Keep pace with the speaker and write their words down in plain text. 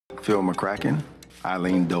Phil McCracken,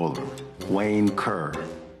 Eileen Doler, Wayne Kerr.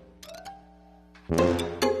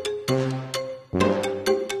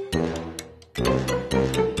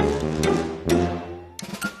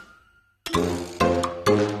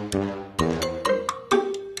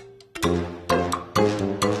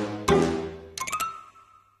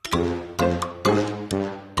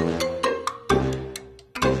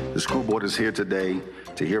 The school board is here today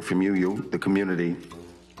to hear from you, the community,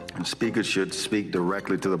 and speakers should speak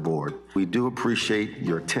directly to the board. We do appreciate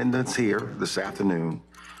your attendance here this afternoon,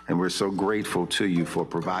 and we're so grateful to you for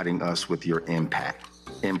providing us with your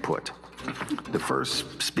input. The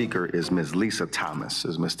first speaker is Ms. Lisa Thomas.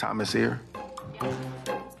 Is Ms. Thomas here?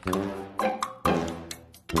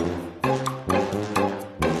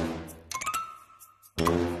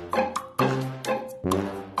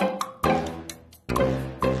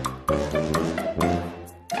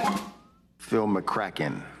 Phil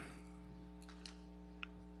McCracken.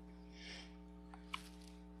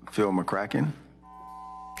 Phil McCracken.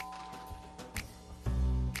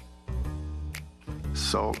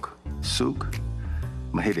 Suk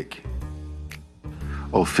Mahidik.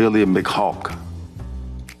 Ophelia McHawk.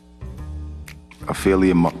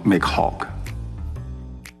 Ophelia McHawk.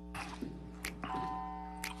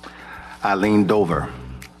 Eileen Dover.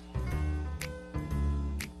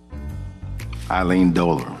 Eileen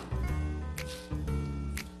Doler.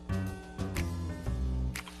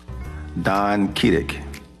 Don Kiddick.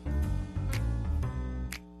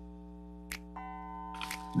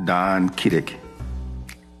 Don Kiddick.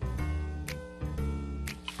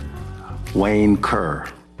 Wayne Kerr.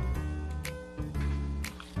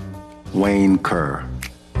 Wayne Kerr.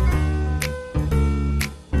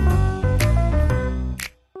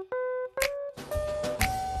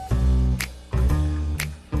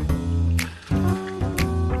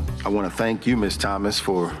 I want to thank you, Ms. Thomas,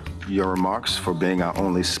 for your remarks, for being our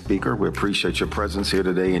only speaker. We appreciate your presence here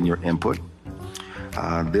today and your input.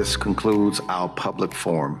 This concludes our public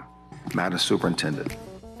forum. Madam Superintendent.